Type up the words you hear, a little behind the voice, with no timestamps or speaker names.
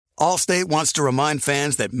Allstate wants to remind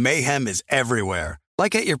fans that mayhem is everywhere,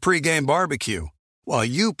 like at your pregame barbecue. While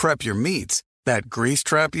you prep your meats, that grease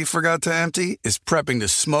trap you forgot to empty is prepping to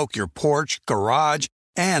smoke your porch, garage,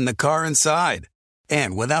 and the car inside.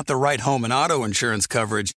 And without the right home and auto insurance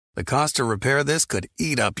coverage, the cost to repair this could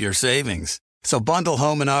eat up your savings. So bundle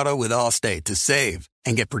home and auto with Allstate to save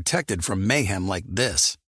and get protected from mayhem like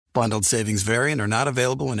this. Bundled savings vary and are not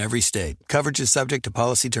available in every state. Coverage is subject to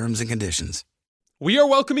policy terms and conditions. We are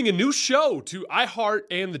welcoming a new show to iHeart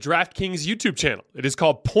and the DraftKings YouTube channel. It is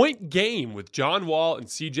called Point Game with John Wall and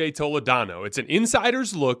CJ Toledano. It's an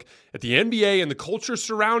insider's look at the NBA and the culture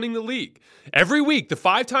surrounding the league. Every week, the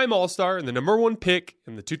five-time All-Star and the number one pick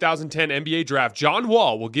in the 2010 NBA draft, John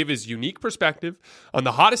Wall, will give his unique perspective on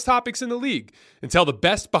the hottest topics in the league and tell the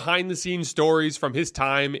best behind-the-scenes stories from his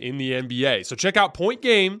time in the NBA. So check out Point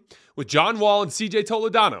Game with John Wall and CJ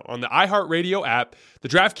Toledano on the iHeartRadio app, the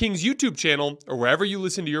DraftKings YouTube channel, or wherever you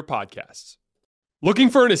listen to your podcasts. Looking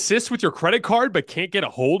for an assist with your credit card but can't get a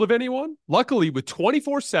hold of anyone? Luckily, with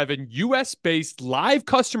 24/7 US-based live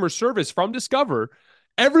customer service from Discover,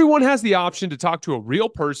 everyone has the option to talk to a real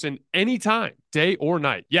person anytime, day or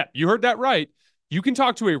night. Yeah, you heard that right. You can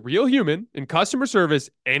talk to a real human in customer service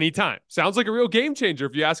anytime. Sounds like a real game changer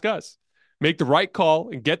if you ask us. Make the right call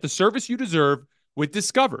and get the service you deserve with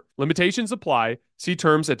Discover. Limitations apply. See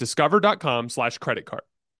terms at discover.com/creditcard.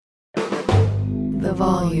 The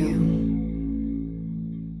volume.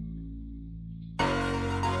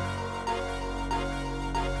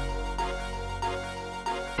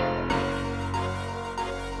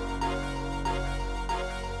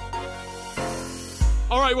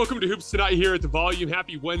 All right, welcome to Hoops Tonight here at The Volume.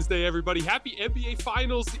 Happy Wednesday, everybody. Happy NBA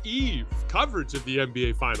Finals Eve. Coverage of the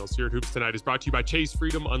NBA Finals here at Hoops Tonight is brought to you by Chase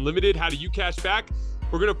Freedom Unlimited. How do you cash back?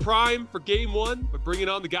 We're going to prime for Game 1 by bringing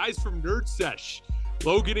on the guys from Sesh.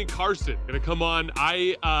 Logan and Carson going to come on.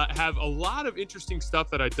 I have a lot of interesting stuff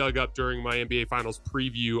that I dug up during my NBA Finals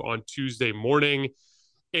preview on Tuesday morning.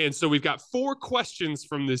 And so we've got 4 questions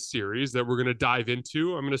from this series that we're going to dive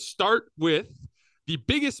into. I'm going to start with the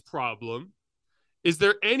biggest problem. Is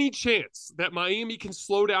there any chance that Miami can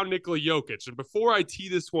slow down Nikola Jokic? And before I tee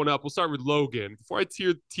this one up, we'll start with Logan. Before I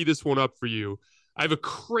tee this one up for you, I have a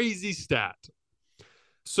crazy stat.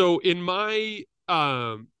 So in my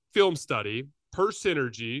film study, per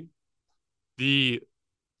Synergy, the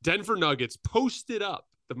Denver Nuggets posted up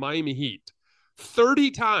the Miami Heat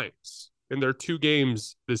 30 times in their 2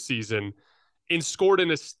 games this season and scored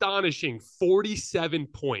an astonishing 47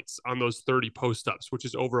 points on those 30 post-ups, which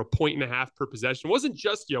is over 1.5 points per possession. It wasn't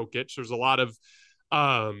just Jokic. There's a lot of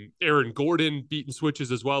Aaron Gordon beating switches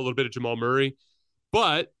as well, a little bit of Jamal Murray.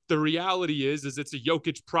 But the reality is it's a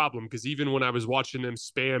Jokic problem, because even when I was watching them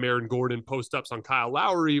spam Aaron Gordon post-ups on Kyle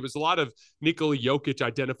Lowry, it was a lot of Nikola Jokic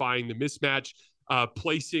identifying the mismatch,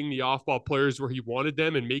 placing the off-ball players where he wanted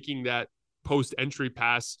them, and making that post-entry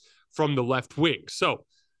pass from the left wing. So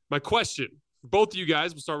my question, both of you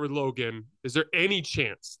guys, we'll start with Logan. Is there any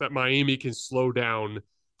chance that Miami can slow down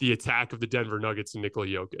the attack of the Denver Nuggets and Nikola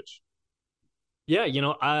Jokic?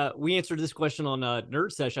 Yeah, we answered this question on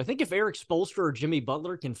Nerd Sesh. I think if Eric Spoelstra or Jimmy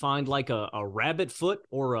Butler can find like a rabbit foot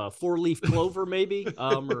or a 4-leaf clover, maybe,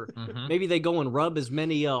 or maybe they go and rub as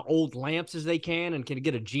many old lamps as they can and can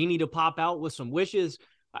get a genie to pop out with some wishes,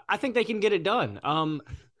 I think they can get it done.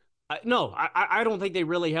 No, I don't think they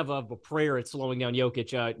really have a prayer at slowing down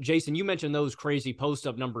Jokic. Jason, you mentioned those crazy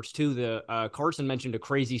post-up numbers too. Carson mentioned a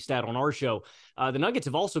crazy stat on our show. The Nuggets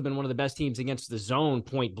have also been one of the best teams against the zone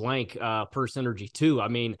point blank per Synergy too. I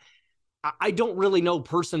mean, I don't really know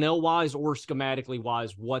personnel-wise or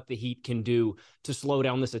schematically-wise what the Heat can do to slow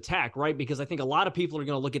down this attack, right? Because I think a lot of people are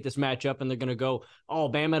going to look at this matchup and they're going to go, oh,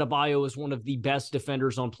 Bam Adebayo is one of the best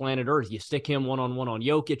defenders on planet Earth. You stick him one-on-one on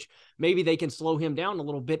Jokic, maybe they can slow him down a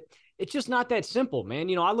little bit. It's just not that simple, man.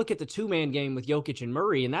 You know, I look at the 2-man game with Jokic and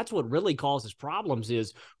Murray, and that's what really causes problems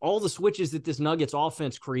is all the switches that this Nuggets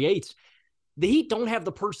offense creates. The Heat don't have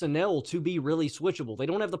the personnel to be really switchable. They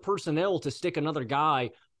don't have the personnel to stick another guy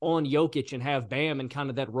on Jokic and have Bam in kind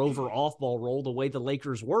of that rover off-ball role the way the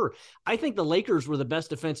Lakers were. I think the Lakers were the best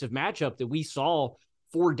defensive matchup that we saw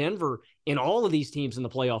for Denver in all of these teams in the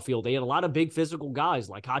playoff field. They had a lot of big physical guys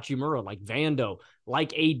like Hachimura, like Vando,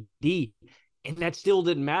 like AD, and that still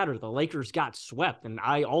didn't matter. The Lakers got swept, and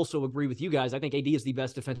I also agree with you guys. I think AD is the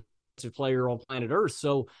best defensive player on planet Earth.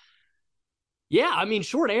 So, yeah, I mean,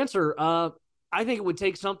 short answer, I think it would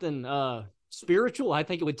take something spiritual. I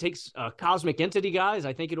think it would take cosmic entity guys.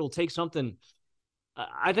 I think it'll take something.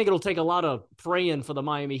 I think it'll take a lot of praying for the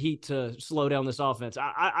Miami Heat to slow down this offense.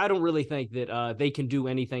 I don't really think that they can do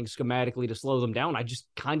anything schematically to slow them down. I just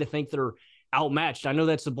kind of think they're outmatched. I know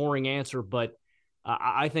that's a boring answer, but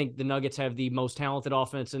I think the Nuggets have the most talented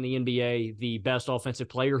offense in the NBA, the best offensive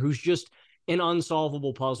player who's just an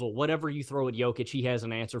unsolvable puzzle. Whatever you throw at Jokic, he has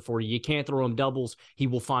an answer for you. You can't throw him doubles. He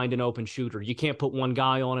will find an open shooter. You can't put one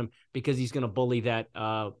guy on him because he's going to bully that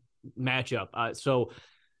matchup.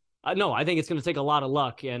 No, I think it's going to take a lot of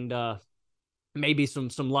luck and maybe some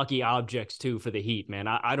lucky objects too for the Heat, man.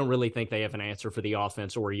 I don't really think they have an answer for the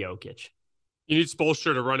offense or Jokic. You need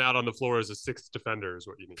Spoelstra to run out on the floor as a sixth defender is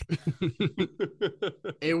what you need.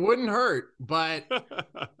 It wouldn't hurt, but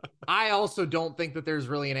I also don't think that there's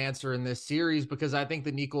really an answer in this series because I think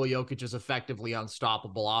that Nikola Jokic is effectively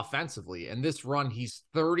unstoppable offensively. And this run, he's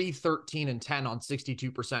 30, 13, and 10 on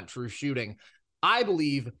 62% true shooting. I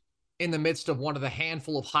believe in the midst of one of the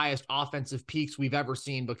handful of highest offensive peaks we've ever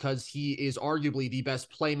seen because he is arguably the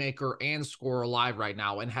best playmaker and scorer alive right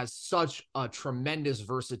now and has such a tremendous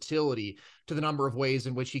versatility to the number of ways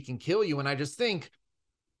in which he can kill you. And I just think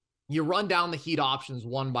you run down the Heat options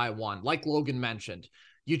one by one, like Logan mentioned.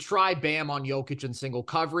 You try Bam on Jokic in single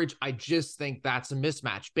coverage. I just think that's a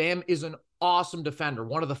mismatch. Bam is an awesome defender,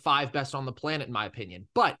 one of the 5 best on the planet, in my opinion.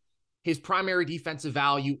 But his primary defensive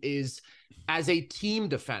value is as a team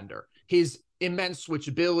defender. His immense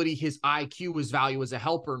switchability, his IQ, his value as a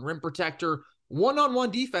helper and rim protector.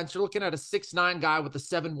 One-on-one defense, you're looking at a 6'9" guy with a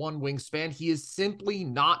 7'1" wingspan. He is simply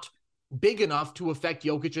not big enough to affect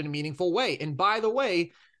Jokic in a meaningful way. And by the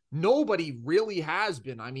way, nobody really has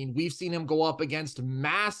been. I mean, we've seen him go up against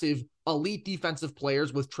massive elite defensive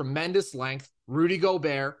players with tremendous length. Rudy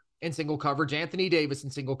Gobert in single coverage, Anthony Davis in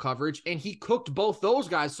single coverage, and he cooked both those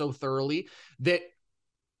guys so thoroughly that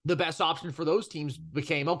the best option for those teams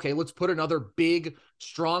became, okay, let's put another big,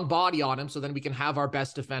 strong body on him so then we can have our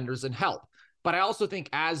best defenders and help. But I also think,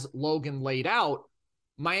 as Logan laid out,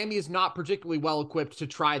 Miami is not particularly well equipped to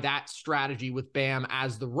try that strategy with Bam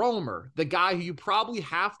as the roamer. The guy who you probably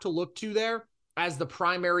have to look to there as the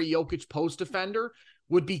primary Jokic post defender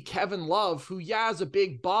would be Kevin Love, who, has a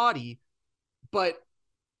big body, but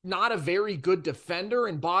not a very good defender.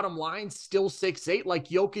 And bottom line, still 6'8". Like,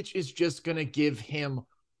 Jokic is just going to give him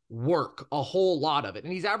work, a whole lot of it.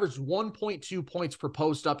 And he's averaged 1.2 points per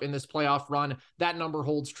post up in this playoff run. That number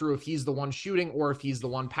holds true if he's the one shooting or if he's the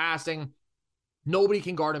one passing. Nobody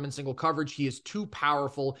can guard him in single coverage. He is too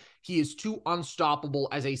powerful. He is too unstoppable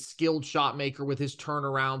as a skilled shot maker with his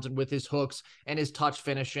turnarounds and with his hooks and his touch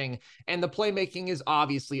finishing. And the playmaking is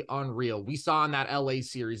obviously unreal. We saw in that LA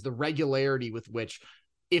series the regularity with which,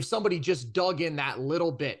 if somebody just dug in that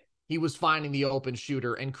little bit, he was finding the open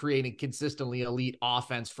shooter and creating consistently elite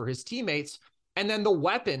offense for his teammates. And then the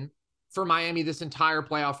weapon for Miami this entire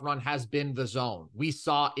playoff run has been the zone. We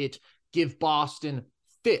saw it give Boston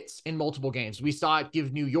fits in multiple games. We saw it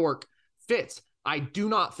give New York fits. I do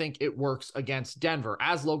not think it works against Denver.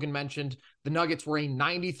 As Logan mentioned, the Nuggets were a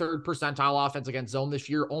 93rd percentile offense against zone this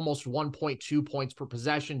year, almost 1.2 points per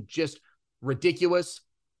possession, just ridiculous.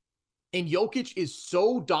 And Jokic is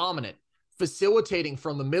so dominant facilitating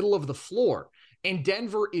from the middle of the floor. And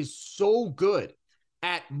Denver is so good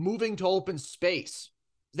at moving to open space.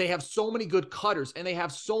 They have so many good cutters and they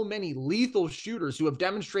have so many lethal shooters who have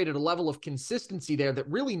demonstrated a level of consistency there that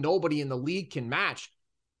really nobody in the league can match.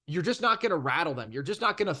 You're just not going to rattle them. You're just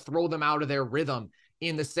not going to throw them out of their rhythm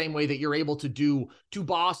in the same way that you're able to do to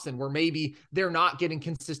Boston, where maybe they're not getting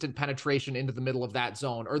consistent penetration into the middle of that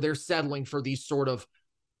zone, or they're settling for these sort of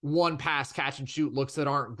one pass catch and shoot looks that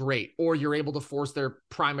aren't great, or you're able to force their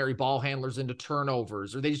primary ball handlers into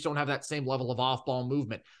turnovers, or they just don't have that same level of off-ball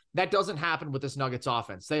movement. That doesn't happen with this Nuggets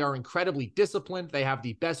offense. They are incredibly disciplined. They have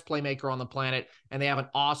the best playmaker on the planet, and they have an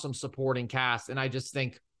awesome supporting cast. And I just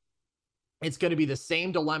think it's going to be the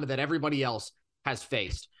same dilemma that everybody else has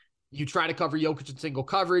faced. You try to cover Jokic in single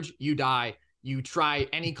coverage, you die. You try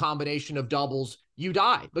any combination of doubles, you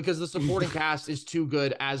die, because the supporting cast is too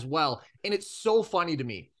good as well. And it's so funny to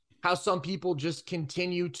me how some people just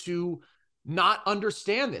continue to not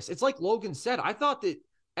understand this. It's like Logan said, I thought that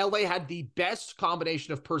LA had the best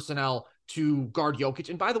combination of personnel to guard Jokic.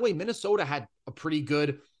 And by the way, Minnesota had a pretty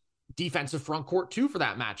good defensive front court too for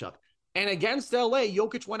that matchup. And against LA,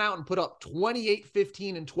 Jokic went out and put up 28,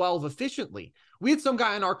 15, and 12 efficiently. We had some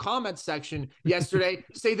guy in our comments section yesterday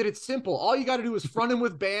say that it's simple. All you got to do is front him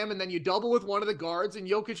with Bam, and then you double with one of the guards, and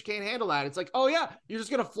Jokic can't handle that. It's like, oh yeah, you're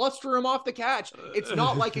just going to fluster him off the catch. It's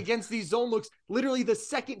not like against these zone looks. Literally the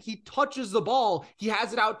second he touches the ball, he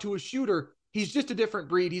has it out to a shooter. He's just a different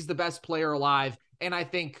breed. He's the best player alive. And I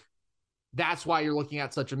think that's why you're looking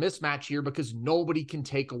at such a mismatch here, because nobody can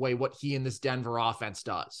take away what he and this Denver offense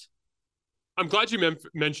does. I'm glad you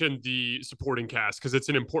mentioned the supporting cast, because it's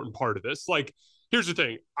an important part of this. Like, Here's the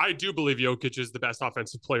thing. I do believe Jokic is the best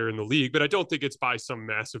offensive player in the league, but I don't think it's by some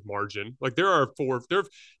massive margin. Like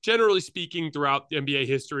generally speaking, throughout the NBA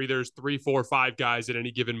history, there's 3, 4, 5 guys at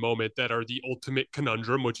any given moment that are the ultimate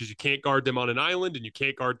conundrum, which is you can't guard them on an island and you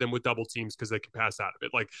can't guard them with double teams because they can pass out of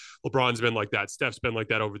it. Like LeBron's been like that. Steph's been like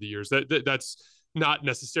that over the years. That's not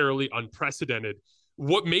necessarily unprecedented.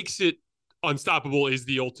 What makes it unstoppable is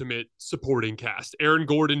the ultimate supporting cast. Aaron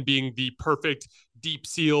Gordon being the perfect deep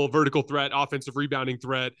seal, vertical threat, offensive rebounding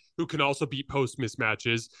threat, who can also beat post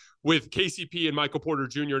mismatches, with KCP and Michael Porter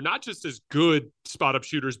Jr. not just as good spot up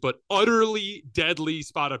shooters, but utterly deadly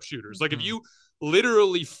spot up shooters. Like if you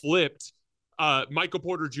literally flipped Michael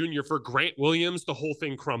Porter Jr. for Grant Williams, the whole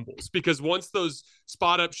thing crumbles, because once those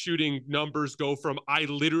spot up shooting numbers go from I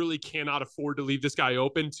literally cannot afford to leave this guy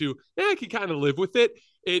open to I can kind of live with it,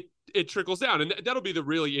 it trickles down. And that'll be the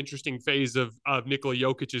really interesting phase of Nikola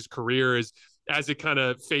Jokic's career, is as it kind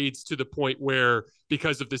of fades to the point where,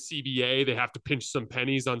 because of the CBA, they have to pinch some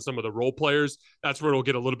pennies on some of the role players. That's where it'll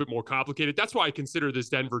get a little bit more complicated. That's why I consider this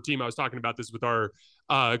Denver team. I was talking about this with our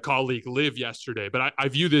colleague Liv yesterday, but I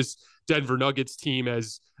view this Denver Nuggets team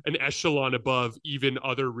as an echelon above even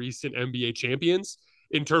other recent NBA champions,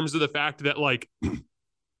 in terms of the fact that, like,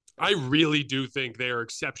 I really do think they are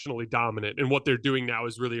exceptionally dominant, and what they're doing now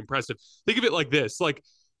is really impressive. Think of it like this. Like,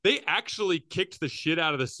 they actually kicked the shit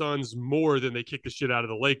out of the Suns more than they kicked the shit out of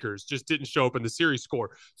the Lakers. Just didn't show up in the series score.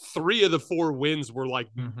 3 of the 4 wins were like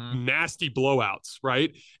nasty blowouts,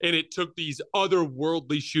 right? And it took these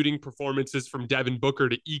otherworldly shooting performances from Devin Booker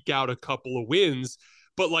to eke out a couple of wins.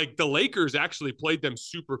 But like, the Lakers actually played them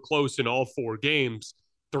super close in all 4 games.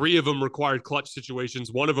 3 of them required clutch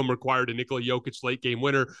situations. 1 of them required a Nikola Jokic late game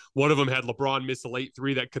winner. 1 of them had LeBron miss a late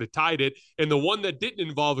 3 that could have tied it. And the one that didn't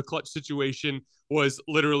involve a clutch situation was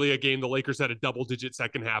literally a game the Lakers had a double-digit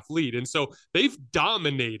second half lead. And so they've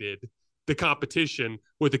dominated the competition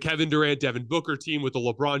with the Kevin Durant, Devin Booker team, with the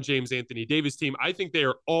LeBron James, Anthony Davis team. I think they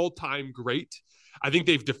are all-time great. I think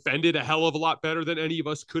they've defended a hell of a lot better than any of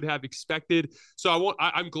us could have expected. So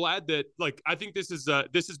I'm glad that, like, I think this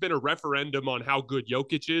has been a referendum on how good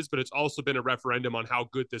Jokic is, but it's also been a referendum on how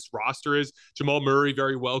good this roster is. Jamal Murray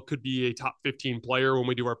very well could be a top 15 player when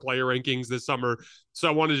we do our player rankings this summer. So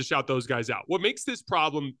I wanted to shout those guys out. What makes this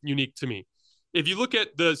problem unique to me, if you look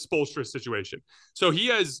at the Spoelstra situation, so he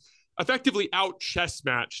has effectively out chess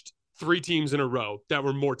matched 3 teams in a row that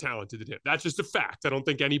were more talented than him. That's just a fact. I don't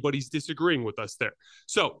think anybody's disagreeing with us there.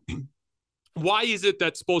 So why is it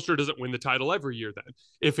that Spoelstra doesn't win the title every year then,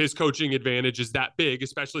 if his coaching advantage is that big,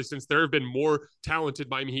 especially since there have been more talented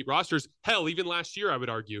Miami Heat rosters? Hell, even last year, I would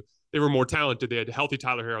argue, they were more talented. They had healthy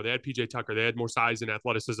Tyler Herro. They had PJ Tucker. They had more size and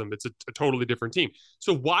athleticism. It's a totally different team.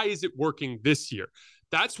 So why is it working this year?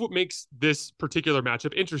 That's what makes this particular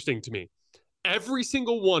matchup interesting to me. Every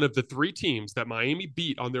single one of the 3 teams that Miami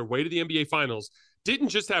beat on their way to the NBA Finals didn't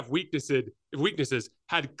just have weaknesses,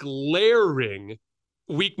 had glaring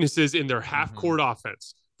weaknesses in their half-court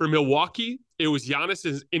offense. For Milwaukee, it was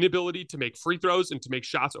Giannis's inability to make free throws and to make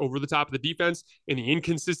shots over the top of the defense, and the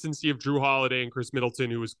inconsistency of Drew Holiday and Chris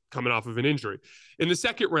Middleton, who was coming off of an injury. In the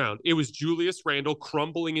second round, it was Julius Randle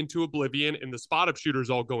crumbling into oblivion and the spot-up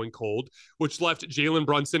shooters all going cold, which left Jalen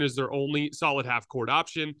Brunson as their only solid half-court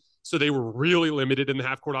option. So they were really limited in the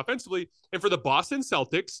half court offensively. And for the Boston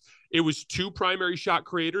Celtics, it was 2 primary shot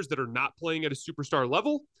creators that are not playing at a superstar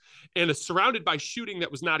level, and surrounded by shooting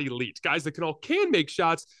that was not elite. Guys that can make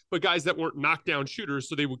shots, but guys that weren't knockdown shooters,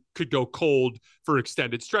 so they could go cold for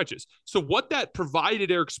extended stretches. So what that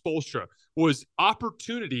provided Erik Spoelstra was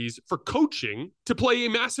opportunities for coaching to play a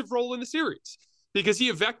massive role in the series, because he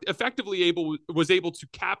effectively was able to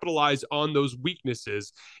capitalize on those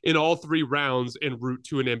weaknesses in all 3 rounds and route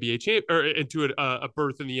to an NBA into a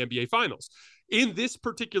berth in the NBA Finals. In this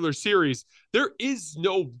particular series, there is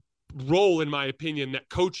no role, in my opinion, that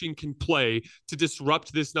coaching can play to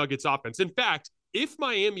disrupt this Nuggets offense. In fact, if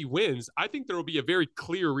Miami wins, I think there will be a very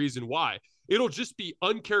clear reason why. It'll just be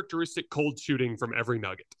uncharacteristic cold shooting from every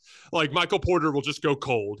Nugget. Like, Michael Porter will just go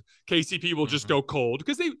cold. KCP will just go cold,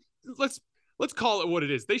 because let's call it what it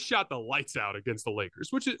is. They shot the lights out against the Lakers,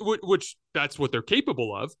 which that's what they're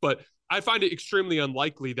capable of. But I find it extremely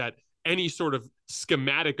unlikely that any sort of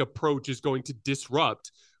schematic approach is going to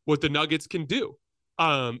disrupt what the Nuggets can do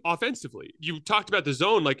offensively. You talked about the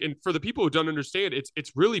zone, like, and for the people who don't understand,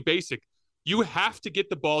 it's really basic. You have to get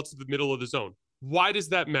the ball to the middle of the zone. Why does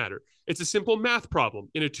that matter? It's a simple math problem.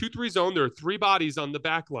 In a 2-3 zone, there are 3 bodies on the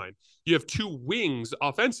back line. You have 2 wings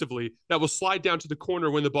offensively that will slide down to the corner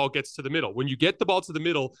when the ball gets to the middle. When you get the ball to the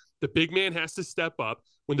middle, the big man has to step up.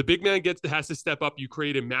 When the big man has to step up, you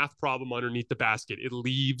create a math problem underneath the basket. It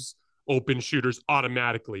leaves open shooters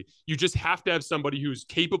automatically. You just have to have somebody who's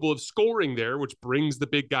capable of scoring there, which brings the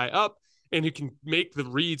big guy up and who can make the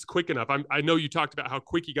reads quick enough. I know you talked about how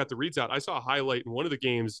quick he got the reads out. I saw a highlight in one of the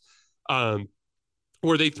games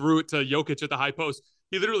where they threw it to Jokic at the high post.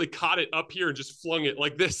 He literally caught it up here and just flung it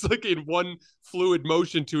like this, like in one fluid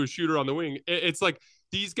motion to a shooter on the wing. It's like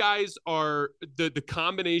these guys are the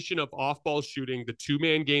combination of off-ball shooting, the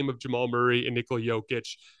two-man game of Jamal Murray and Nikola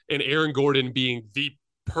Jokic, and Aaron Gordon being the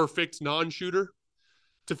perfect non-shooter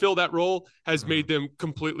to fill that role has made them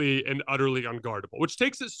completely and utterly unguardable, which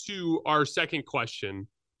takes us to our second question.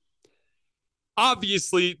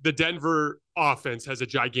 Obviously, the Denver offense has a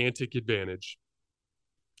gigantic advantage.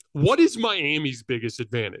 What is Miami's biggest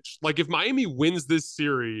advantage? Like, if Miami wins this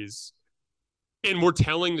series and we're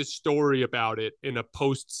telling the story about it in a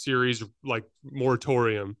post-series like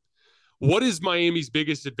moratorium, what is Miami's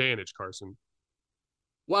biggest advantage, Carson?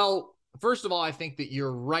 Well, first of all, I think that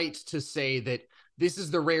you're right to say that this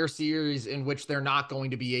is the rare series in which they're not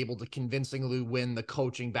going to be able to convincingly win the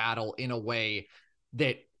coaching battle in a way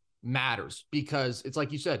that matters, because it's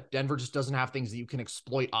like you said, Denver just doesn't have things that you can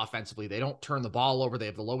exploit offensively. They don't turn the ball over. They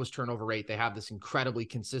have the lowest turnover rate. They have this incredibly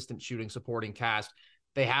consistent shooting supporting cast.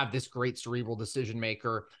 They have this great cerebral decision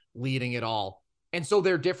maker leading it all. And so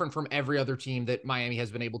they're different from every other team that Miami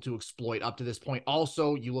has been able to exploit up to this point.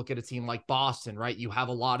 Also, you look at a team like Boston, right? You have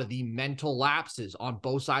a lot of the mental lapses on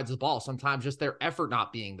both sides of the ball, sometimes just their effort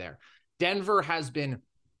not being there. Denver has been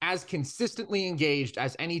as consistently engaged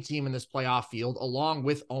as any team in this playoff field, along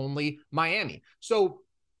with only Miami. So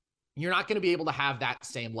you're not going to be able to have that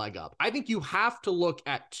same leg up. I think you have to look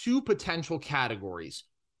at two potential categories,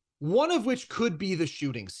 one of which could be the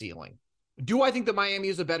shooting ceiling. Do I think that Miami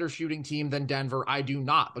is a better shooting team than Denver? I do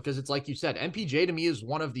not, because it's like you said, MPJ to me is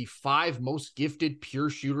one of the 5 most gifted pure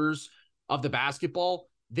shooters of the basketball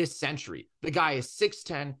this century. The guy is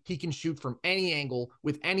 6'10". He can shoot from any angle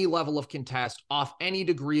with any level of contest off any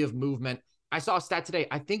degree of movement. I saw a stat today.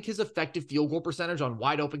 I think his effective field goal percentage on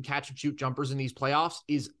wide open catch and shoot jumpers in these playoffs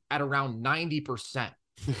is at around 90%.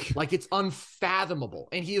 Like, it's unfathomable.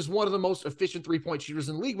 And he is one of the most efficient three-point shooters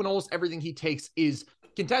in the league when almost everything he takes is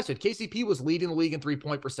contested. KCP was leading the league in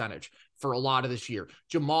three-point percentage for a lot of this year.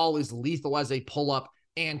 Jamal is lethal as a pull-up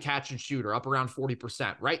and catch and shooter, up around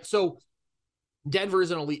 40%, right? So Denver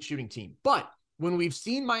is an elite shooting team. But when we've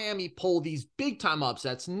seen Miami pull these big-time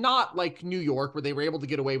upsets, not like New York, where they were able to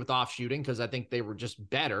get away with off shooting because I think they were just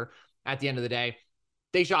better at the end of the day,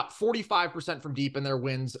 they shot 45% from deep in their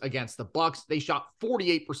wins against the Bucks. They shot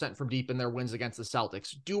 48% from deep in their wins against the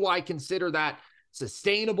Celtics. Do I consider that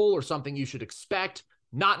sustainable or something you should expect?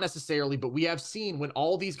 Not necessarily, but we have seen when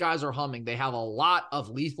all these guys are humming, they have a lot of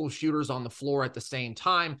lethal shooters on the floor at the same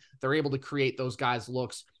time. They're able to create those guys'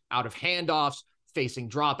 looks out of handoffs, facing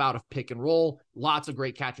drop out of pick and roll, lots of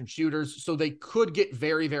great catch and shooters. So they could get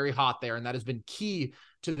very, very hot there. And that has been key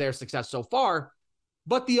to their success so far.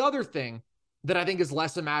 But the other thing that I think is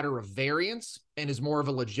less a matter of variance and is more of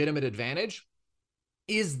a legitimate advantage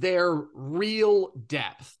is their real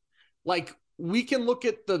depth. Like, we can look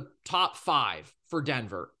at the top 5 for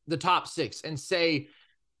Denver, the top 6, and say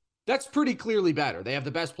that's pretty clearly better. They have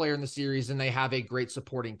the best player in the series and they have a great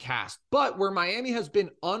supporting cast. But where Miami has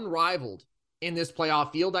been unrivaled in this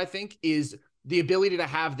playoff field, I think, is the ability to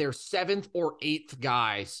have their 7th or 8th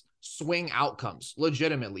guys swing outcomes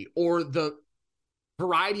legitimately, or the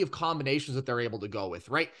variety of combinations that they're able to go with,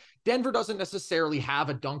 right? Denver doesn't necessarily have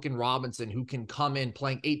a Duncan Robinson who can come in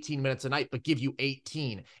playing 18 minutes a night, but give you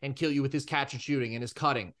 18 and kill you with his catch and shooting and his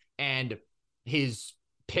cutting and his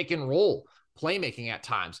pick and roll playmaking at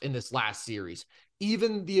times in this last series.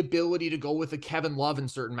 Even the ability to go with a Kevin Love in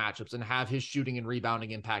certain matchups and have his shooting and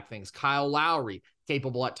rebounding impact things. Kyle Lowry,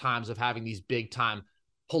 capable at times of having these big time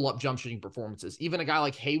pull-up jump shooting performances. Even a guy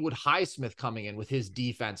like Haywood Highsmith coming in with his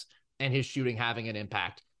defense and his shooting having an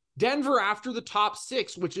impact. Denver, after the top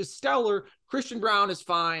 6, which is stellar. Christian Brown is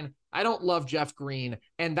fine. I don't love Jeff Green,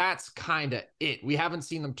 and that's kind of it. We haven't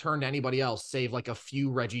seen them turn to anybody else, save like a few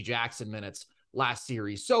Reggie Jackson minutes last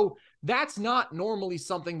series. So that's not normally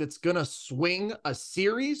something that's going to swing a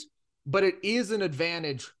series, but it is an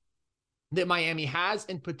advantage that Miami has,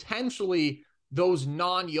 and potentially those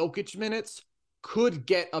non-Jokic minutes could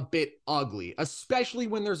get a bit ugly, especially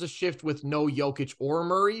when there's a shift with no Jokic or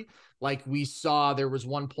Murray. Like we saw, there was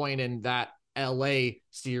one point in that LA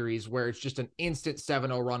series where it's just an instant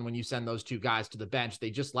 7-0 run when you send those two guys to the bench. They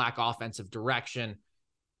just lack offensive direction.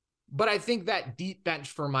 But I think that deep bench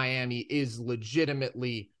for Miami is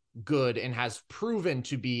legitimately good and has proven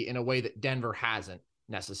to be in a way that Denver hasn't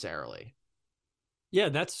necessarily. Yeah,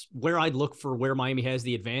 that's where I'd look for where Miami has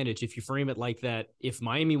the advantage. If you frame it like that, if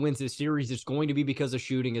Miami wins this series, it's going to be because of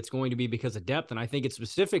shooting. It's going to be because of depth. And I think it's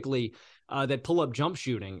specifically that pull-up jump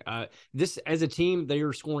shooting. This, as a team, they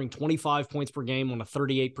are scoring 25 points per game on a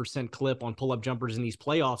 38% clip on pull-up jumpers in these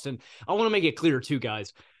playoffs. And I want to make it clear too,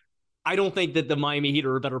 guys. I don't think that the Miami Heat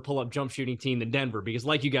are a better pull-up jump shooting team than Denver because,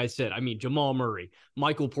 like you guys said, I mean, Jamal Murray,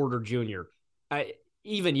 Michael Porter Jr.,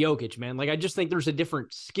 even Jokic, man. Like, I just think there's a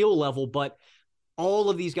different skill level, but all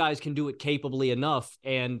of these guys can do it capably enough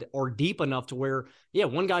and or deep enough to where, yeah,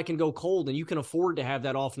 one guy can go cold and you can afford to have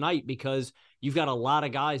that off night because you've got a lot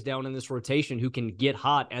of guys down in this rotation who can get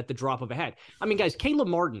hot at the drop of a hat. I mean, guys, Caleb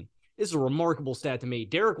Martin, this is a remarkable stat to me.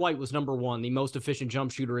 Derek White was number one, the most efficient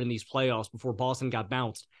jump shooter in these playoffs before Boston got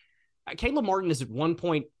bounced. Caleb Martin is at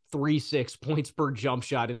 1.36 points per jump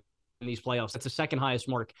shot in these playoffs. That's the second highest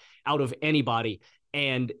mark out of anybody.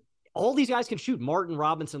 And all these guys can shoot. Martin,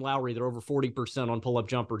 Robinson, Lowry, they're over 40% on pull-up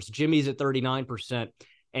jumpers. Jimmy's at 39%,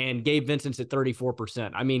 and Gabe Vincent's at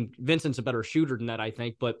 34%. I mean, Vincent's a better shooter than that, I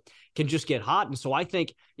think, but can just get hot. And so I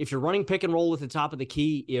think if you're running pick and roll at the top of the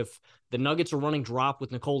key, if the Nuggets are running drop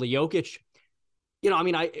with Nikola Jokic, I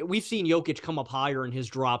mean, we've seen Jokic come up higher in his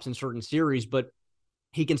drops in certain series, but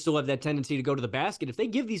he can still have that tendency to go to the basket. If they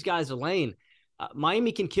give these guys a lane,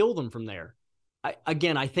 Miami can kill them from there.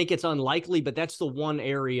 I think it's unlikely, but that's the one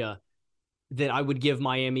area that I would give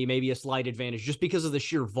Miami maybe a slight advantage just because of the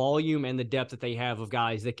sheer volume and the depth that they have of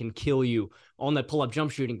guys that can kill you on that pull-up jump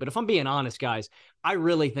shooting. But if I'm being honest, guys, I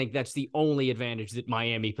really think that's the only advantage that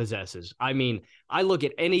Miami possesses. I mean, I look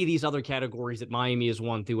at any of these other categories that Miami has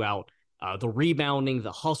won throughout, the rebounding,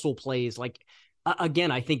 the hustle plays, again,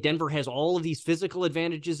 I think Denver has all of these physical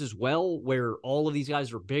advantages as well, where all of these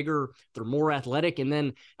guys are bigger, they're more athletic. And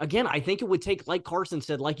then, again, I think it would take, like Carson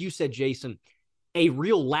said, like you said, Jason, a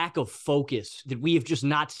real lack of focus that we have just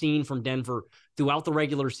not seen from Denver throughout the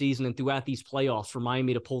regular season and throughout these playoffs for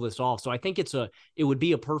Miami to pull this off. So I think it would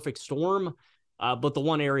be a perfect storm. But the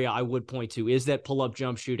one area I would point to is that pull-up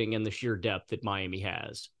jump shooting and the sheer depth that Miami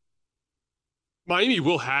has. Miami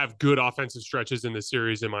will have good offensive stretches in this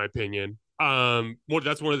series, in my opinion.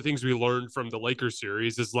 That's one of the things we learned from the Lakers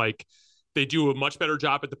series is they do a much better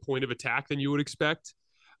job at the point of attack than you would expect.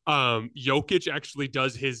 Jokic actually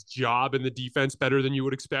does his job in the defense better than you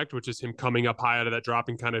would expect, which is him coming up high out of that drop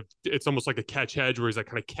and it's almost like a catch hedge where he's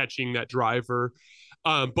kind of catching that driver.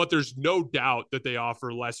 But there's no doubt that they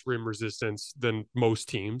offer less rim resistance than most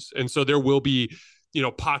teams. And so there will be,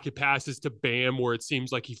 pocket passes to Bam where it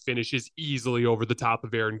seems like he finishes easily over the top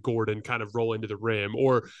of Aaron Gordon, kind of roll into the rim,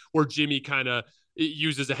 or Jimmy kind of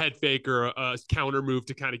uses a head fake or a counter move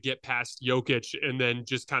to kind of get past Jokic and then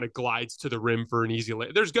just kind of glides to the rim for an easy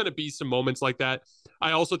lay. There's going to be some moments like that.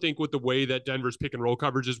 I also think with the way that Denver's pick and roll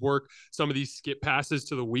coverages work, some of these skip passes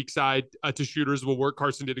to the weak side to shooters will work.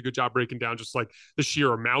 Carson did a good job breaking down just the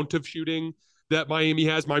sheer amount of shooting that Miami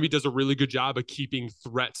has. Miami does a really good job of keeping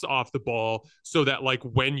threats off the ball so that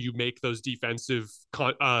when you make those defensive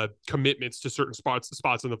commitments to certain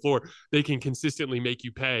spots on the floor, they can consistently make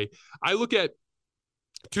you pay. I look at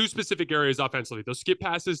two specific areas offensively, those skip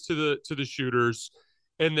passes to the shooters,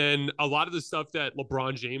 and then a lot of the stuff that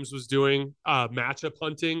LeBron James was doing, matchup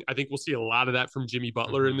hunting. I think we'll see a lot of that from Jimmy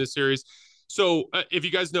Butler in this series. So if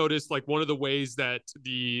you guys noticed, one of the ways that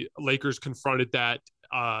the Lakers confronted that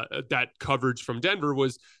coverage from Denver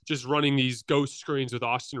was just running these ghost screens with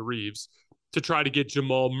Austin Reeves to try to get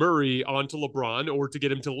Jamal Murray onto LeBron or to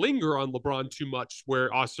get him to linger on LeBron too much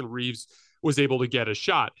where Austin Reeves was able to get a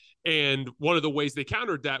shot. And one of the ways they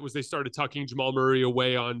countered that was they started tucking Jamal Murray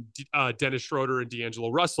away on Dennis Schroeder and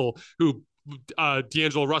D'Angelo Russell, who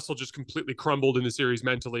D'Angelo Russell just completely crumbled in the series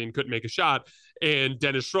mentally and couldn't make a shot. And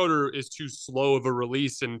Dennis Schroeder is too slow of a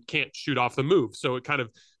release and can't shoot off the move. So it kind of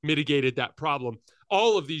mitigated that problem.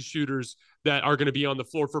 All of these shooters that are going to be on the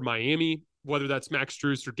floor for Miami, whether that's Max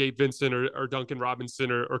Strus or Gabe Vincent or Duncan Robinson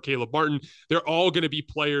or Caleb Martin, they're all going to be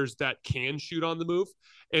players that can shoot on the move.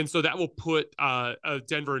 And so that will put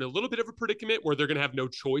Denver in a little bit of a predicament where they're going to have no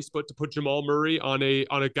choice but to put Jamal Murray on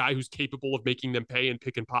a guy who's capable of making them pay in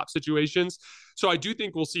pick and pop situations. So I do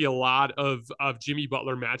think we'll see a lot of Jimmy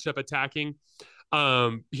Butler matchup attacking.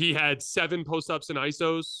 He had 7 post-ups and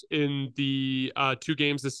ISOs in the 2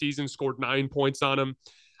 games this season, scored 9 points on them.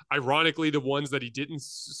 Ironically, the ones that he didn't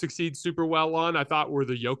succeed super well on, I thought were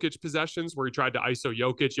the Jokic possessions where he tried to ISO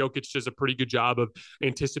Jokic. Jokic does a pretty good job of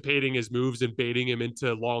anticipating his moves and baiting him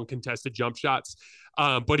into long contested jump shots.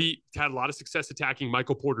 But he had a lot of success attacking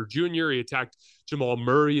Michael Porter Jr. He attacked Jamal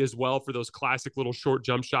Murray as well for those classic little short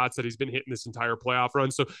jump shots that he's been hitting this entire playoff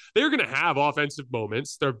run. So they're going to have offensive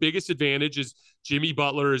moments. Their biggest advantage is Jimmy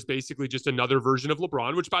Butler is basically just another version of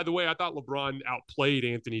LeBron, which, by the way, I thought LeBron outplayed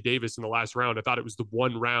Anthony Davis in the last round. I thought it was the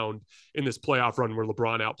one round in this playoff run where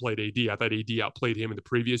LeBron outplayed AD. I thought AD outplayed him in the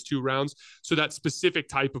previous 2 rounds. So that specific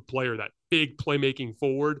type of player, that big playmaking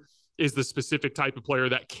forward, is the specific type of player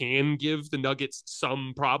that can give the Nuggets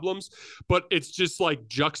some problems, but it's just like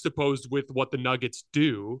juxtaposed with what the Nuggets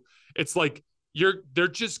do. It's like they're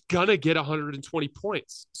just gonna get 120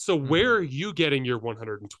 points. So where are you getting your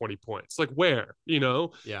 120 points? Like where, Yeah.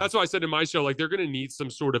 That's why I said in my show, like they're gonna need some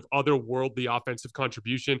sort of otherworldly offensive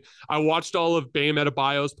contribution. I watched all of Bam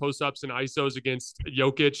Adebayo's post-ups and ISOs against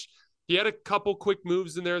Jokic. He had a couple quick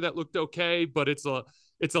moves in there that looked okay, but it's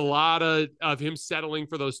a lot of him settling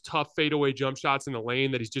for those tough fadeaway jump shots in the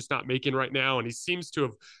lane that he's just not making right now. And he seems to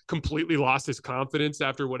have completely lost his confidence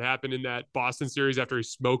after what happened in that Boston series after he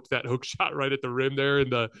smoked that hook shot right at the rim there in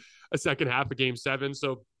the second half of Game 7.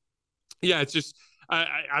 So, yeah, it's just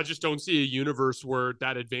I just don't see a universe where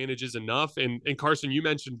that advantage is enough. And Carson, you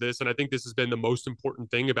mentioned this, and I think this has been the most important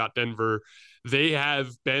thing about Denver. They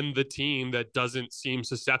have been the team that doesn't seem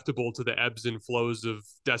susceptible to the ebbs and flows of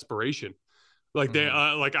desperation. Like they,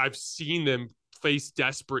 like I've seen them face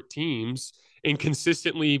desperate teams and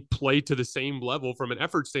consistently play to the same level from an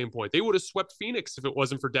effort standpoint. They would have swept Phoenix if it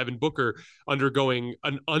wasn't for Devin Booker undergoing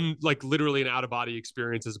literally an out of body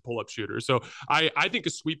experience as a pull-up shooter. So I think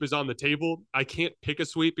a sweep is on the table. I can't pick a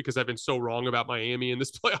sweep because I've been so wrong about Miami in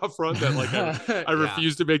this playoff run that like I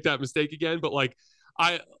refuse to make that mistake again. But like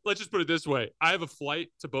let's just put it this way. I have a flight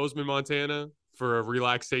to Bozeman, Montana for a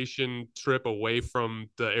relaxation trip away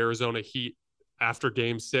from the Arizona Heat after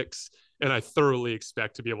Game 6. And I thoroughly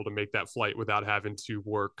expect to be able to make that flight without having to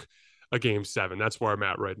work a Game 7. That's where I'm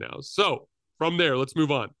at right now. So from there, let's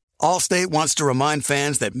move on. Allstate wants to remind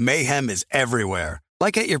fans that mayhem is everywhere,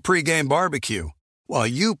 like at your pregame barbecue. While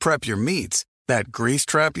you prep your meats, that grease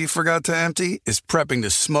trap you forgot to empty is prepping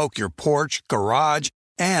to smoke your porch, garage,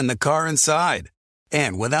 and the car inside.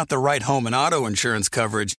 And without the right home and auto insurance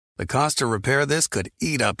coverage, the cost to repair this could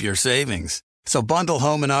eat up your savings. So bundle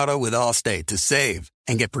home and auto with Allstate to save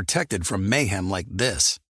and get protected from mayhem like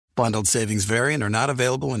this. Bundled savings vary and are not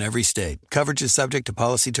available in every state. Coverage is subject to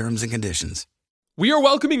policy terms and conditions. We are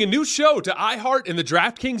welcoming a new show to iHeart and the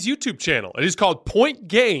DraftKings YouTube channel. It is called Point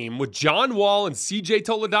Game with John Wall and CJ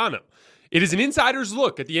Toledano. It is an insider's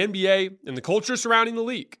look at the NBA and the culture surrounding the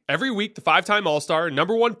league. Every week, the 5-time All-Star and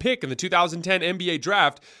 #1 pick in the 2010 NBA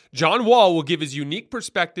Draft, John Wall will give his unique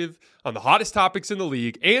perspective on the hottest topics in the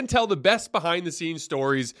league and tell the best behind-the-scenes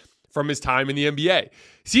stories from his time in the NBA.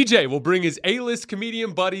 CJ will bring his A-list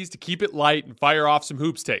comedian buddies to keep it light and fire off some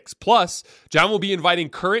hoops takes. Plus, John will be inviting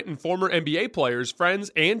current and former NBA players,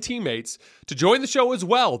 friends, and teammates to join the show as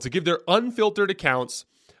well to give their unfiltered accounts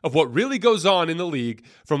of what really goes on in the league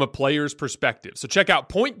from a player's perspective. So check out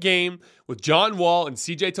Point Game with John Wall and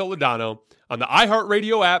CJ Toledano on the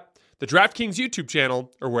iHeartRadio app, the DraftKings YouTube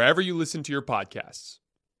channel, or wherever you listen to your podcasts.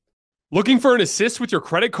 Looking for an assist with your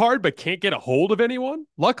credit card but can't get a hold of anyone?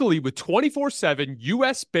 Luckily, with 24/7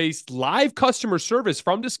 US-based live customer service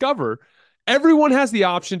from Discover, everyone has the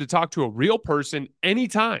option to talk to a real person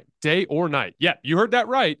anytime, day or night. Yeah, you heard that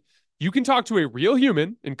right. You can talk to a real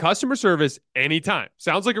human in customer service anytime.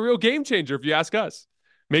 Sounds like a real game changer if you ask us.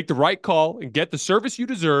 Make the right call and get the service you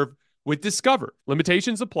deserve with Discover.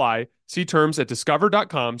 Limitations apply. See terms at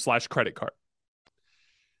discover.com/creditcard.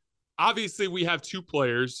 Obviously, we have 2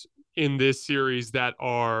 players in this series that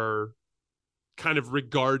are kind of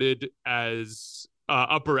regarded as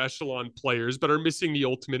upper echelon players, but are missing the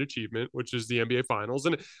ultimate achievement, which is the NBA Finals.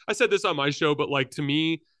 And I said this on my show, but like to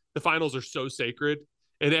me, the finals are so sacred.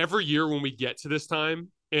 And every year when we get to this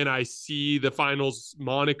time and I see the finals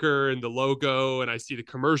moniker and the logo and I see the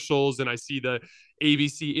commercials and I see the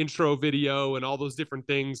ABC intro video and all those different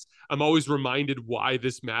things, I'm always reminded why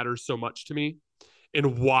this matters so much to me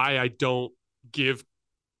and why I don't give,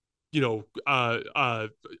 I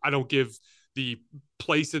don't give the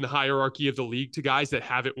place in the hierarchy of the league to guys that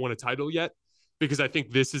haven't won a title yet. Because I think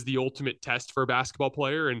this is the ultimate test for a basketball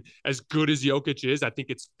player. And as good as Jokic is, I think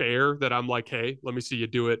it's fair that I'm like, hey, let me see you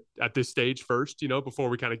do it at this stage first, before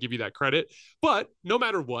we kind of give you that credit. But no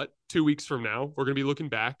matter what, 2 weeks from now, we're going to be looking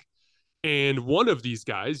back. And one of these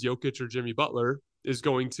guys, Jokic or Jimmy Butler, is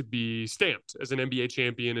going to be stamped as an NBA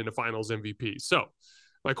champion and a finals MVP. So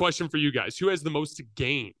my question for you guys, who has the most to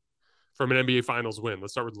gain from an NBA finals win?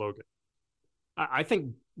 Let's start with Logan. I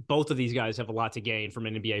think both of these guys have a lot to gain from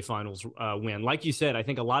an NBA Finals win. Like you said, I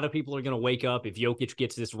think a lot of people are going to wake up if Jokic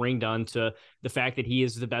gets this ring done to the fact that he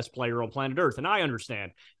is the best player on planet Earth. And I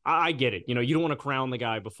understand. I get it. You know, you don't want to crown the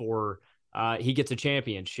guy before he gets a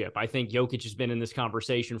championship. I think Jokic has been in this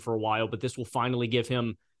conversation for a while, but this will finally give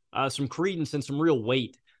him some credence and some real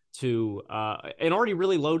weight to an already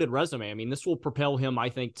really loaded resume. I mean, this will propel him, I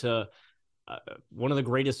think, to one of the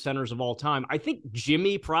greatest centers of all time. I think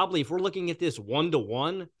Jimmy probably, if we're looking at this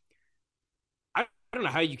 1-to-1, I don't know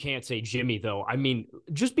how you can't say Jimmy though. I mean,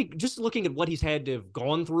 just looking at what he's had to have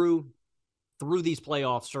gone through these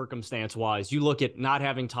playoffs circumstance wise, you look at not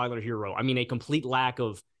having Tyler Hero. I mean, a complete lack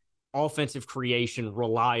of offensive creation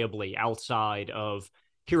reliably outside of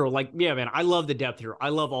Hero. Like, yeah, man, I love the depth here. I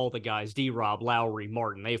love all the guys, D-Rob, Lowry,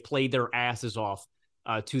 Martin. They have played their asses off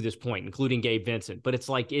to this point, including Gabe Vincent. But it's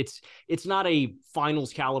like it's not a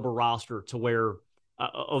finals caliber roster to where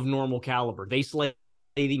of normal caliber. They slayed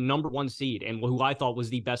the number 1 seed and who I thought was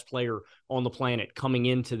the best player on the planet coming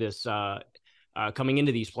into this coming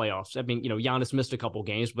into these playoffs. I mean, you know, Giannis missed a couple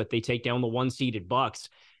games, but they take down the 1-seeded Bucks.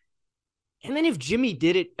 And then if Jimmy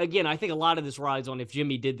did it again, I think a lot of this rides on if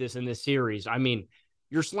Jimmy did this in this series. I mean,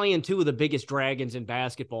 you're slaying 2 of the biggest dragons in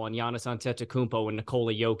basketball in Giannis Antetokounmpo and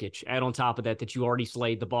Nikola Jokic. Add on top of that you already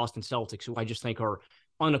slayed the Boston Celtics, who I just think are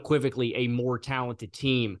unequivocally a more talented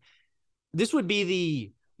team. This would be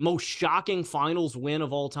the most shocking finals win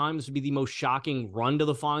of all time. This would be the most shocking run to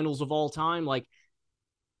the finals of all time. Like,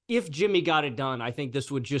 if Jimmy got it done, I think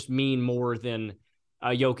this would just mean more than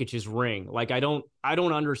Jokic's ring. Like, I don't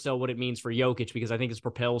undersell what it means for Jokic, because I think this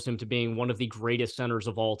propels him to being one of the greatest centers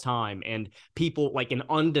of all time, and people like an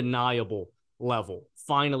undeniable level,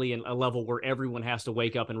 finally a level where everyone has to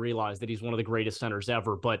wake up and realize that he's one of the greatest centers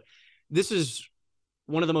ever. But this is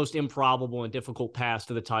one of the most improbable and difficult paths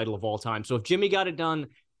to the title of all time. So if Jimmy got it done,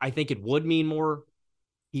 I think it would mean more.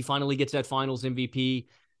 He finally gets that finals MVP.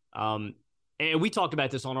 And we talked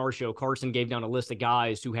about this on our show. Carson gave down a list of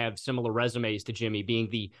guys who have similar resumes to Jimmy, being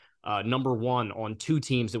the number 1 on 2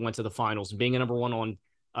 teams that went to the finals, and being a number 1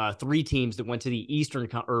 on 3 teams that went to the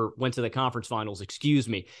went to the conference finals. Excuse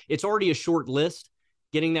me. It's already a short list.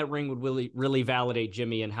 Getting that ring would really validate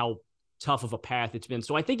Jimmy and how tough of a path it's been.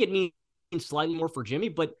 So I think it means slightly more for Jimmy,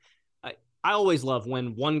 but I always love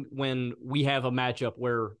when we have a matchup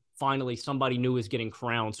where finally somebody new is getting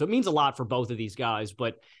crowned. So it means a lot for both of these guys.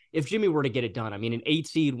 But if Jimmy were to get it done, I mean, an 8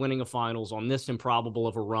 seed winning a finals on this improbable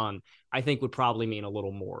of a run, I think would probably mean a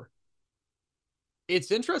little more.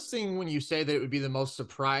 It's interesting when you say that it would be the most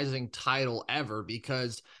surprising title ever,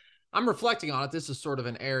 because I'm reflecting on it. This is sort of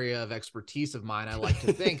an area of expertise of mine, I like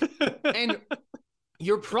to think. And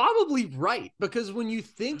you're probably right, because when you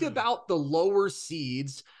think about the lower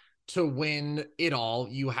seeds to win it all,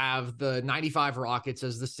 you have the 95 Rockets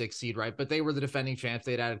as the 6th seed, right? But they were the defending champs.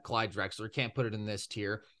 They'd added Clyde Drexler. Can't put it in this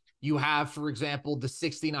tier. You have, for example, the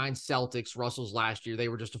 69 Celtics, Russell's last year. They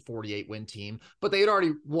were just a 48-win team, but they had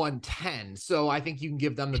already won 10. So I think you can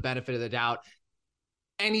give them the benefit of the doubt.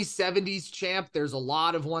 Any 70s champ, there's a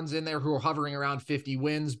lot of ones in there who are hovering around 50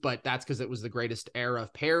 wins, but that's because it was the greatest era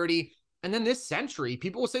of parity. And then this century,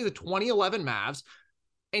 people will say the 2011 Mavs.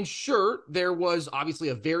 And sure, there was obviously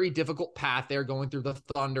a very difficult path there going through the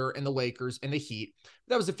Thunder and the Lakers and the Heat.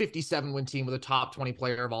 That was a 57-win team with a top 20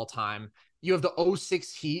 player of all time. You have the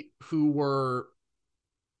 06 Heat, who were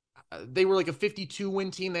like a 52-win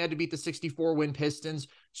team. They had to beat the 64-win Pistons.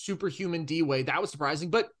 Superhuman D-Wade. That was surprising.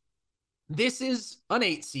 But this is an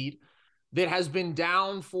 8 seed that has been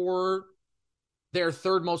down for their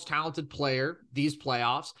 3rd most talented player these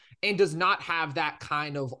playoffs, and does not have that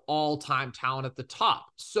kind of all-time talent at the top.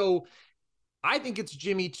 So I think it's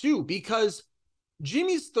Jimmy too, because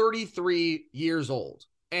Jimmy's 33 years old,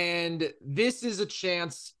 and this is a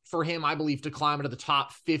chance for him, I believe, to climb into the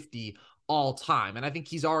top 50 all time. And I think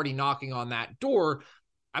he's already knocking on that door.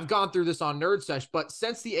 I've gone through this on Nerd Sesh, but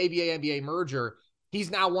since the ABA-NBA merger,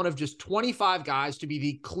 he's now one of just 25 guys to be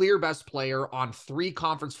the clear best player on 3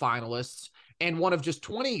 conference finalists, and one of just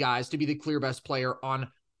 20 guys to be the clear best player on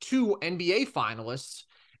 2 NBA finalists.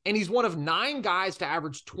 And he's one of 9 guys to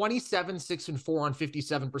average 27, 6, and 4 on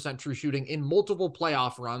 57% true shooting in multiple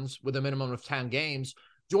playoff runs with a minimum of 10 games,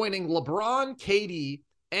 joining LeBron, KD,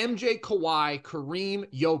 MJ, Kawhi, Kareem,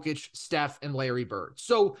 Jokic, Steph, and Larry Bird.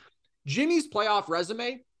 So Jimmy's playoff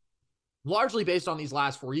resume, largely based on these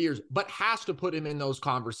last 4 years, but has to put him in those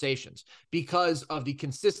conversations because of the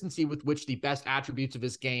consistency with which the best attributes of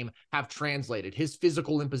his game have translated. His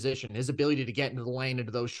physical imposition, his ability to get into the lane,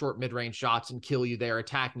 into those short mid-range shots and kill you there,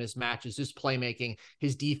 attack mismatches, his playmaking,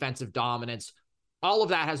 his defensive dominance. All of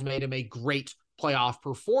that has made him a great playoff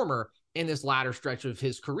performer in this latter stretch of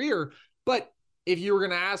his career. But if you were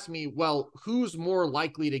going to ask me, well, who's more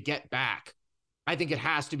likely to get back? I think it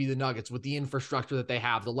has to be the Nuggets with the infrastructure that they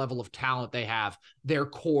have, the level of talent they have, their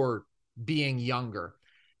core being younger.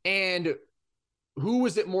 And who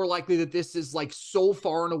is it more likely that this is like so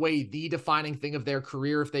far and away the defining thing of their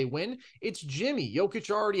career if they win? It's Jimmy. Jokic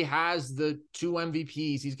already has the 2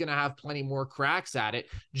 MVPs. He's going to have plenty more cracks at it.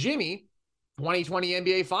 Jimmy, 2020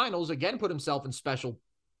 NBA Finals, again, put himself in special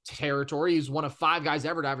territory. He's one of 5 guys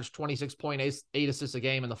ever to average 26.8 assists a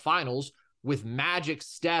game in the finals with Magic,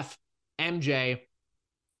 Steph, MJ,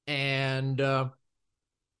 and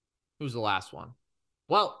who's the last one?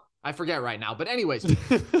 Well, I forget right now. But anyways,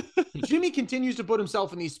 Jimmy continues to put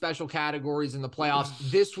himself in these special categories in the playoffs.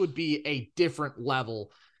 This would be a different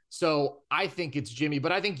level. So I think it's Jimmy,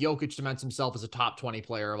 but I think Jokic cements himself as a top 20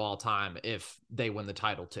 player of all time if they win the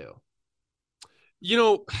title too. You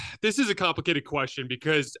know, this is a complicated question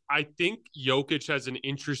because I think Jokic has an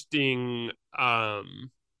interesting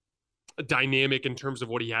dynamic in terms of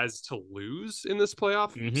what he has to lose in this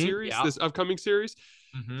playoff series, this upcoming series.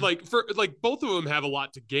 Like both of them have a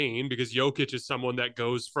lot to gain because Jokic is someone that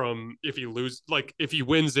goes from, if he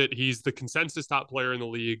wins it, he's the consensus top player in the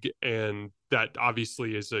league. And that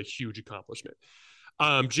obviously is a huge accomplishment.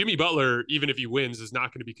 Jimmy Butler, even if he wins, is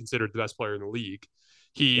not going to be considered the best player in the league.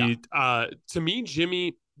 To me,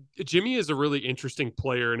 Jimmy is a really interesting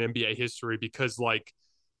player in NBA history because like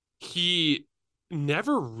he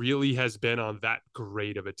never really has been on that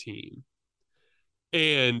great of a team.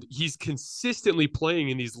 And he's consistently playing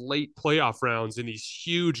in these late playoff rounds in these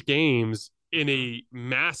huge games in a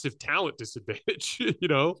massive talent disadvantage, you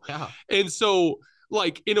know? Yeah. And so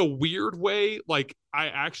like in a weird way, like I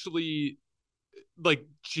actually like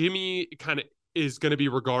Jimmy kind of is going to be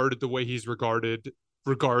regarded the way he's regarded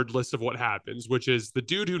regardless of what happens, which is the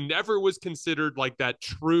dude who never was considered like that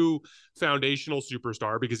true foundational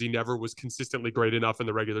superstar because he never was consistently great enough in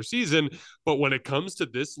the regular season. But when it comes to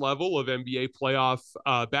this level of NBA playoff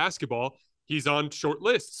basketball, he's on short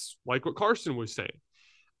lists, like what Carson was saying.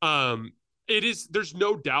 There's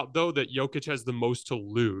no doubt though that Jokic has the most to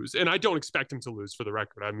lose, and I don't expect him to lose for the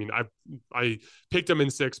record. I mean, I picked him in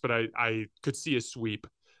 6, but I could see a sweep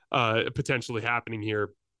potentially happening here.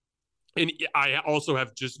 And I also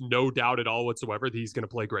have just no doubt at all whatsoever that he's going to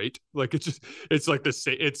play great. Like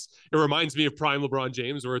it reminds me of prime LeBron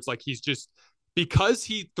James, where it's like he's just, because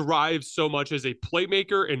he thrives so much as a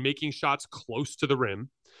playmaker and making shots close to the rim,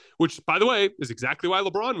 which by the way is exactly why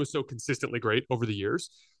LeBron was so consistently great over the years.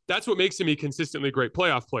 That's what makes him a consistently great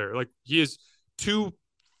playoff player. Like he is 2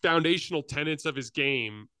 foundational tenets of his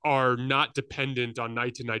game are not dependent on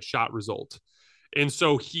night to night shot result. And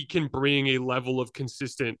so he can bring a level of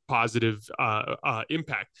consistent positive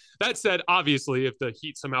impact. That said, obviously, if the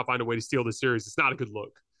Heat somehow find a way to steal the series, it's not a good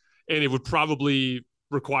look. And it would probably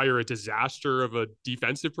require a disaster of a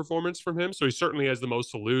defensive performance from him. So he certainly has the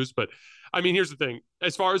most to lose. But I mean, here's the thing.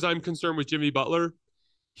 As far as I'm concerned with Jimmy Butler,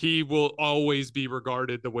 he will always be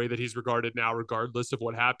regarded the way that he's regarded now, regardless of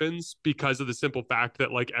what happens, because of the simple fact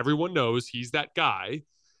that like everyone knows he's that guy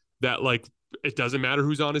that like, it doesn't matter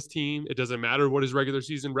who's on his team. It doesn't matter what his regular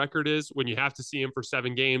season record is. When you have to see him for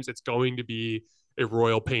 7 games, it's going to be a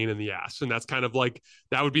royal pain in the ass. And that's kind of like,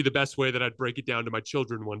 that would be the best way that I'd break it down to my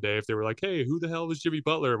children one day. If they were like, hey, who the hell was Jimmy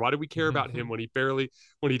Butler? Why do we care about him when he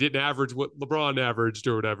didn't average what LeBron averaged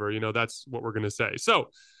or whatever? You know, that's what we're going to say. So,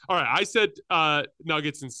 all right. I said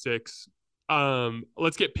Nuggets in 6.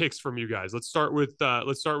 Let's get picks from you guys. Let's start with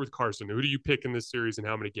Carson. Who do you pick in this series and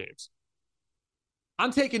how many games?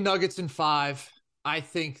 I'm taking Nuggets in 5. I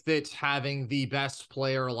think that having the best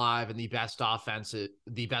player alive and the best offense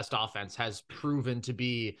has proven to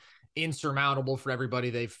be insurmountable for everybody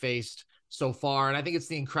they've faced so far. And I think it's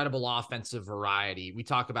the incredible offensive variety. We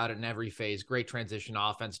talk about it in every phase. Great transition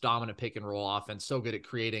offense, dominant pick and roll offense, so good at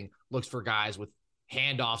creating looks for guys with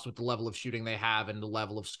handoffs with the level of shooting they have and the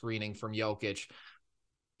level of screening from Jokic.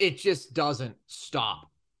 It just doesn't stop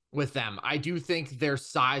with them. I do think their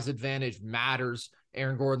size advantage matters.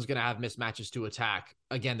 Aaron Gordon's going to have mismatches to attack.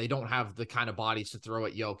 Again, they don't have the kind of bodies to throw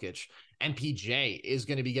at Jokic. MPJ is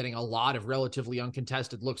going to be getting a lot of relatively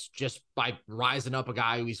uncontested looks just by rising up a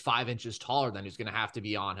guy who he's 5 inches taller than, who's going to have to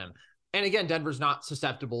be on him. And again, Denver's not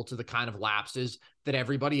susceptible to the kind of lapses that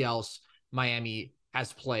everybody else Miami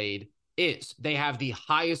has played is. They have the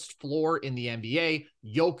highest floor in the NBA.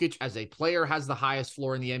 Jokic as a player has the highest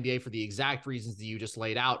floor in the NBA for the exact reasons that you just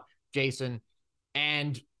laid out, Jason.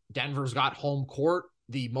 And Denver's got home court,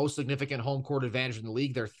 the most significant home court advantage in the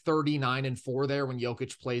league. They're 39-4 there when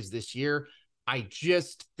Jokic plays this year. I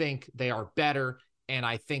just think they are better. And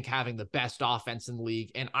I think having the best offense in the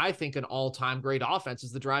league, and I think an all-time great offense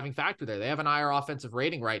is the driving factor there. They have an higher offensive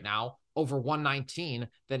rating right now, over 119,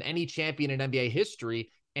 than any champion in NBA history.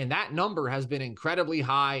 And that number has been incredibly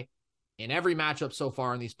high in every matchup so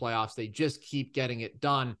far in these playoffs. They just keep getting it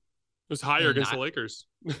done. It was higher against the Lakers.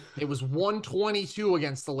 It was 122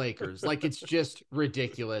 against the Lakers. Like, it's just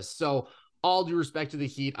ridiculous. So all due respect to the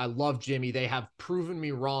Heat, I love Jimmy. They have proven me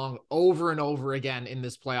wrong over and over again in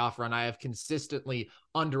this playoff run. I have consistently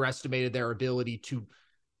underestimated their ability to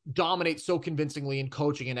dominate so convincingly in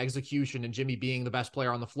coaching and execution, and Jimmy being the best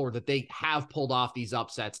player on the floor, that they have pulled off these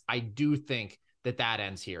upsets. I do think that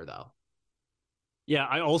ends here, though. Yeah,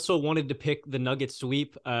 I also wanted to pick the Nuggets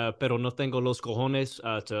sweep, pero no tengo los cojones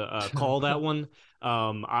to call that one.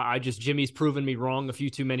 Jimmy's proven me wrong a few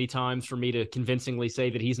too many times for me to convincingly say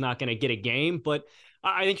that he's not going to get a game. But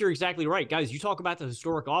I think you're exactly right, guys. You talk about the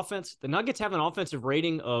historic offense. The Nuggets have an offensive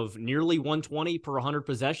rating of nearly 120 per 100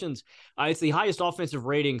 possessions. It's the highest offensive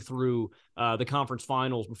rating through the conference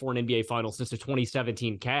finals before an NBA final since the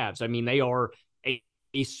 2017 Cavs. I mean, they are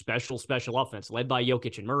a special offense led by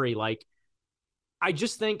Jokic and Murray. Like, I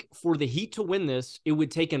just think for the Heat to win this, it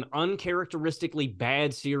would take an uncharacteristically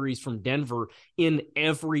bad series from Denver in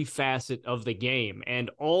every facet of the game.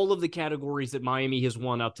 And all of the categories that Miami has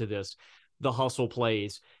won up to this, the hustle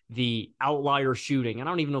plays, the outlier shooting. And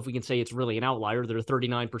I don't even know if we can say it's really an outlier. They're a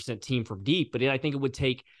 39% team from deep, but I think it would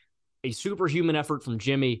take a superhuman effort from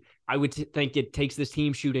Jimmy. I would think it takes this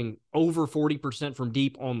team shooting over 40% from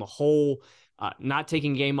deep on the whole. Not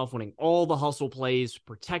taking game off, winning all the hustle plays,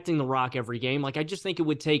 protecting the rock every game. Like, I just think it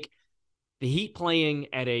would take the Heat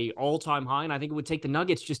playing at a all-time high, and I think it would take the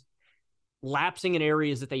Nuggets just lapsing in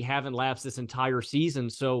areas that they haven't lapsed this entire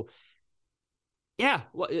season. So, yeah,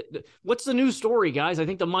 what's the new story, guys? I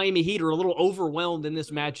think the Miami Heat are a little overwhelmed in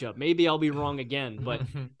this matchup. Maybe I'll be wrong again, but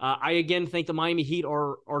I again think the Miami Heat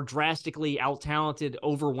are drastically out-talented,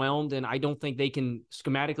 overwhelmed, and I don't think they can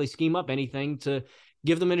schematically scheme up anything to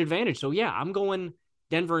give them an advantage. So, yeah, I'm going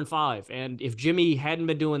Denver in 5. And if Jimmy hadn't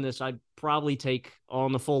been doing this, I'd probably take,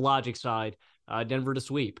 on the full logic side, Denver to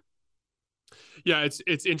sweep. Yeah,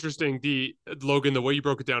 it's interesting. Logan, the way you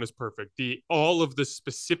broke it down is perfect. All of the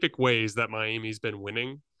specific ways that Miami's been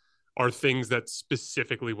winning are things that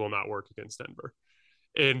specifically will not work against Denver.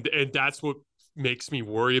 And that's what makes me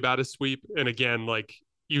worry about a sweep. And again, like,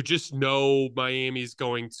 you just know Miami's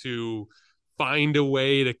going to find a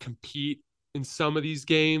way to compete in some of these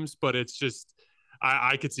games, but it's just,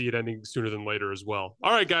 I could see it ending sooner than later as well.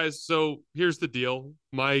 All right, guys. So here's the deal.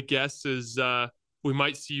 My guess is we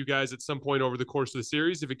might see you guys at some point over the course of the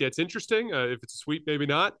series if it gets interesting. If it's a sweep, maybe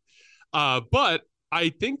not. But I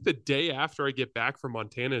think the day after I get back from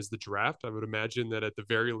Montana is the draft. I would imagine that at the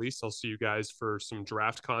very least, I'll see you guys for some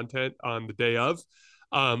draft content on the day of.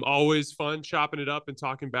 Always fun chopping it up and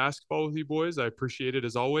talking basketball with you boys. I appreciate it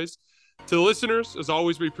as always. To the listeners, as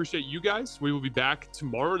always, we appreciate you guys. We will be back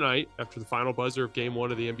tomorrow night after the final buzzer of Game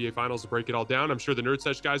 1 of the NBA Finals to break it all down. I'm sure the Nerd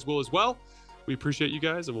Sesh guys will as well. We appreciate you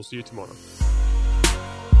guys, and we'll see you tomorrow.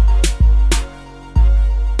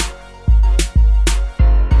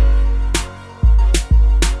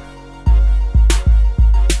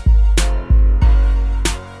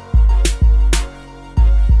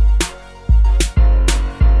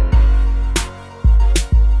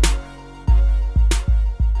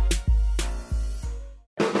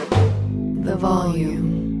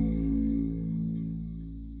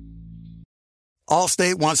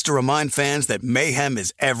 Allstate wants to remind fans that mayhem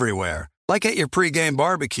is everywhere, like at your pregame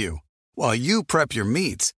barbecue. While you prep your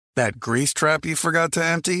meats, that grease trap you forgot to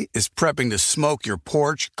empty is prepping to smoke your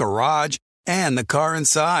porch, garage, and the car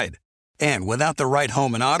inside. And without the right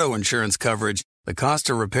home and auto insurance coverage, the cost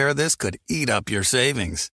to repair this could eat up your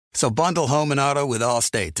savings. So bundle home and auto with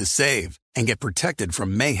Allstate to save and get protected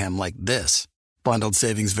from mayhem like this. Bundled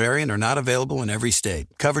savings vary and are not available in every state.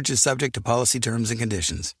 Coverage is subject to policy terms and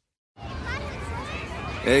conditions.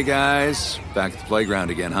 Hey guys, back at the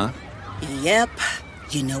playground again, huh? Yep.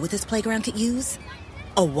 You know what this playground could use?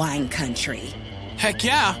 A wine country. Heck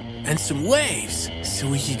yeah, and some waves so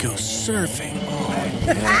we could go surfing. Oh,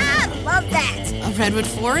 yeah. Ah, love that. A redwood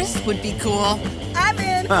forest would be cool. I'm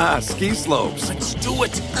in. Ah, ski slopes. Let's do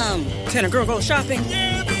it. Can a girl go shopping?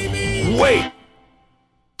 Yeah, baby. Wait!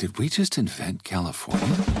 Did we just invent California?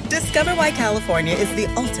 Discover why California is the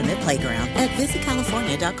ultimate playground at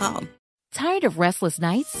visitcalifornia.com. Tired of restless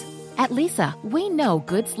nights? At Leesa, we know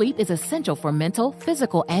good sleep is essential for mental,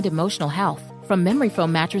 physical, and emotional health. From memory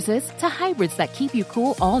foam mattresses to hybrids that keep you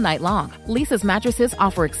cool all night long, Leesa's mattresses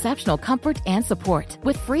offer exceptional comfort and support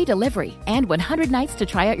with free delivery and 100 nights to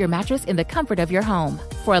try out your mattress in the comfort of your home.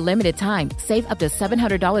 For a limited time, save up to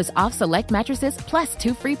 $700 off select mattresses plus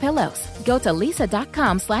 2 free pillows. Go to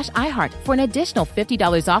leesa.com/iHeart for an additional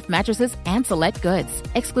 $50 off mattresses and select goods.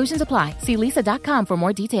 Exclusions apply. See leesa.com for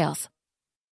more details.